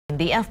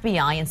The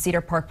FBI and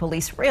Cedar Park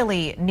Police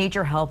really need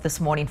your help this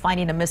morning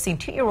finding a missing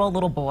 2-year-old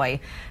little boy.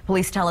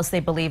 Police tell us they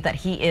believe that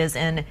he is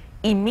in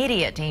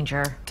immediate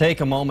danger.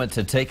 Take a moment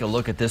to take a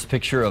look at this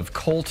picture of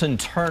Colton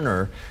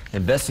Turner.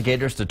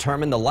 Investigators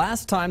determined the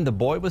last time the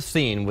boy was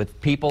seen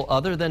with people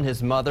other than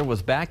his mother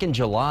was back in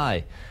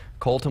July.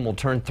 Colton will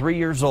turn 3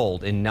 years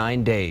old in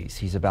 9 days.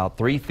 He's about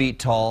 3 feet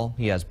tall.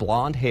 He has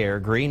blonde hair,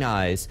 green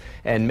eyes,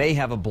 and may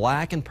have a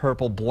black and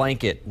purple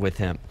blanket with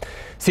him.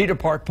 Cedar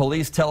Park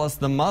police tell us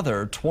the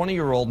mother,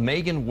 20-year-old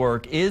Megan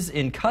Work, is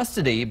in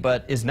custody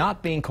but is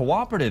not being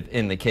cooperative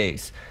in the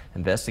case.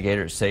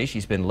 Investigators say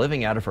she's been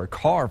living out of her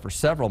car for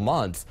several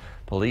months.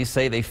 Police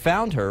say they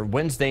found her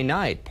Wednesday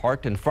night,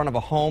 parked in front of a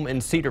home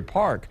in Cedar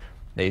Park.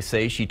 They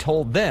say she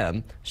told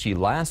them she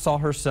last saw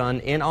her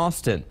son in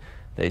Austin.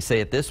 They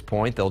say at this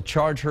point they'll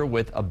charge her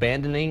with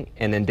abandoning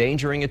and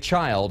endangering a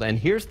child. And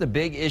here's the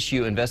big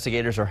issue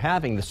investigators are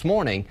having this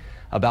morning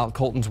about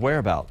Colton's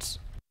whereabouts.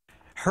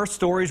 Her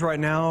stories right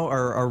now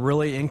are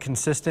really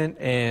inconsistent,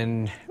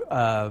 and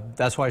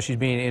that's why she's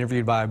being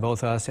interviewed by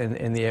both us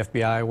and the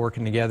FBI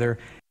working together.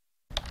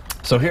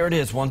 So here it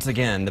is once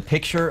again, the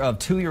picture of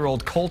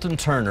 2-year-old Colton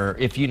Turner.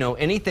 If you know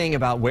anything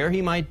about where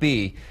he might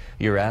be,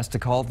 you're asked to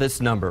call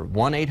this number,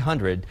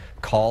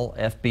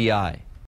 1-800-CALL-FBI.